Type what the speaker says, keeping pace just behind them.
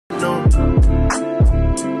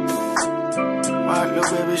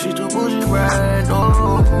baby, she too bougie right,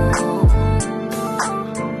 oh.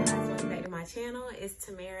 Back to my channel, it's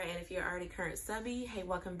Tamara, and if you're already current subby, hey,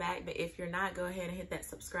 welcome back. But if you're not, go ahead and hit that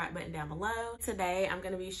subscribe button down below. Today I'm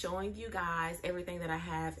going to be showing you guys everything that I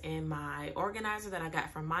have in my organizer that I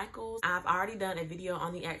got from Michaels. I've already done a video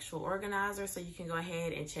on the actual organizer, so you can go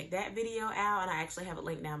ahead and check that video out, and I actually have it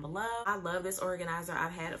linked down below. I love this organizer.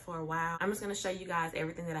 I've had it for a while. I'm just going to show you guys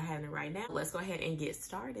everything that I have in it right now. Let's go ahead and get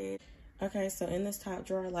started. Okay, so in this top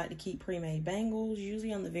drawer, I like to keep pre-made bangles.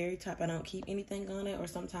 Usually on the very top, I don't keep anything on it, or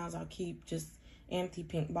sometimes I'll keep just empty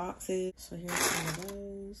pink boxes. So here's some of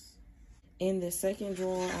those. In the second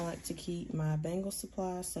drawer, I like to keep my bangle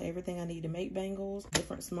supplies, so everything I need to make bangles,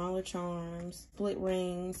 different smaller charms, split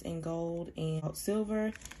rings in gold and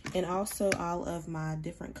silver, and also all of my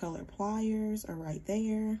different color pliers are right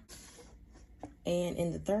there. And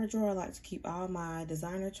in the third drawer, I like to keep all my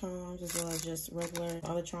designer charms as well as just regular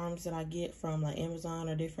other charms that I get from like Amazon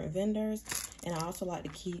or different vendors. And I also like to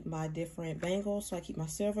keep my different bangles. So I keep my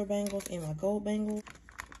silver bangles and my gold bangles.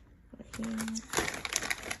 Right here.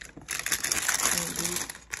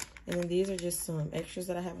 And then these are just some extras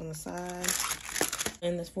that I have on the side.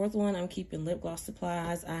 And this fourth one, I'm keeping lip gloss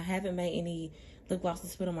supplies. I haven't made any lip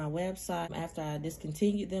glosses to put on my website after I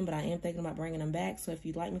discontinued them, but I am thinking about bringing them back. So if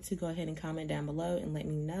you'd like me to, go ahead and comment down below and let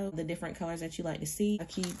me know the different colors that you like to see. I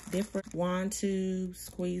keep different wand tubes,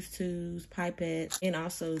 squeeze tubes, pipettes, and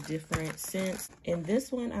also different scents. In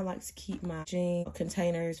this one, I like to keep my jean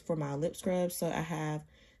containers for my lip scrubs. So I have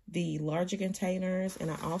the larger containers,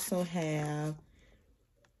 and I also have,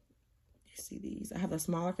 see these, I have a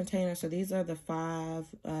smaller container. So these are the 5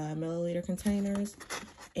 milliliter containers,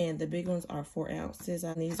 and the big ones are 4 ounces,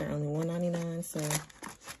 and these are only $1.99. So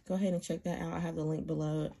go ahead and check that out. I have the link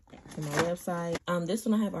below to my website. This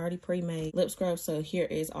one I have already pre-made lip scrub. So here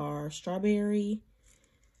is our strawberry,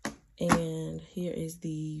 and here is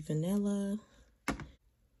the vanilla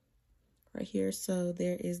right here. So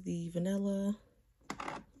there is the vanilla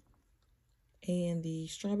and the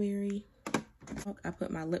strawberry. I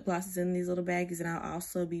put my lip glosses in these little baggies, and I'll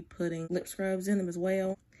also be putting lip scrubs in them as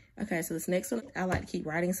well. Okay, so this next one, I like to keep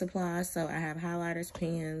writing supplies. So I have highlighters,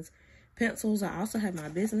 pens, pencils. I also have my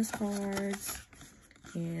business cards,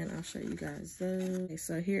 and I'll show you guys those. Okay,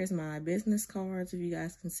 so here's my business cards, if you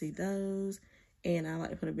guys can see those. And I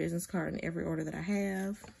like to put a business card in every order that I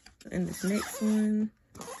have. And this next one,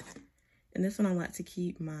 and this one I like to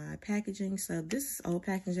keep my packaging. So this is old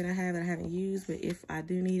packaging I have that I haven't used, but if I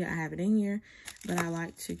do need it, I have it in here. But I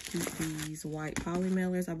like to keep these white poly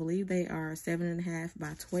mailers. I believe they are 7.5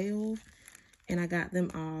 by 12. And I got them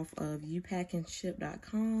off of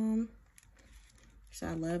upackandship.com. So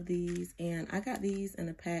I love these. And I got these in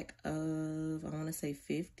a pack of, I want to say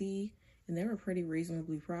 50. And they were pretty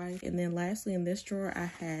reasonably priced. And then lastly, in this drawer, I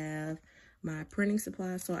have my printing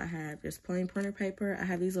supplies. So I have just plain printer paper. I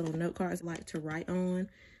have these little note cards I like to write on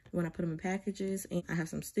when I put them in packages, and I have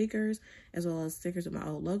some stickers as well as stickers with my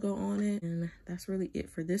old logo on it. And that's really it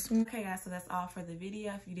for this one. Okay guys, so that's all for the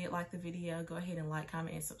video. If you did like the video, go ahead and like,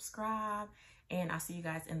 comment, and subscribe, and I'll see you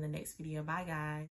guys in the next video. Bye guys.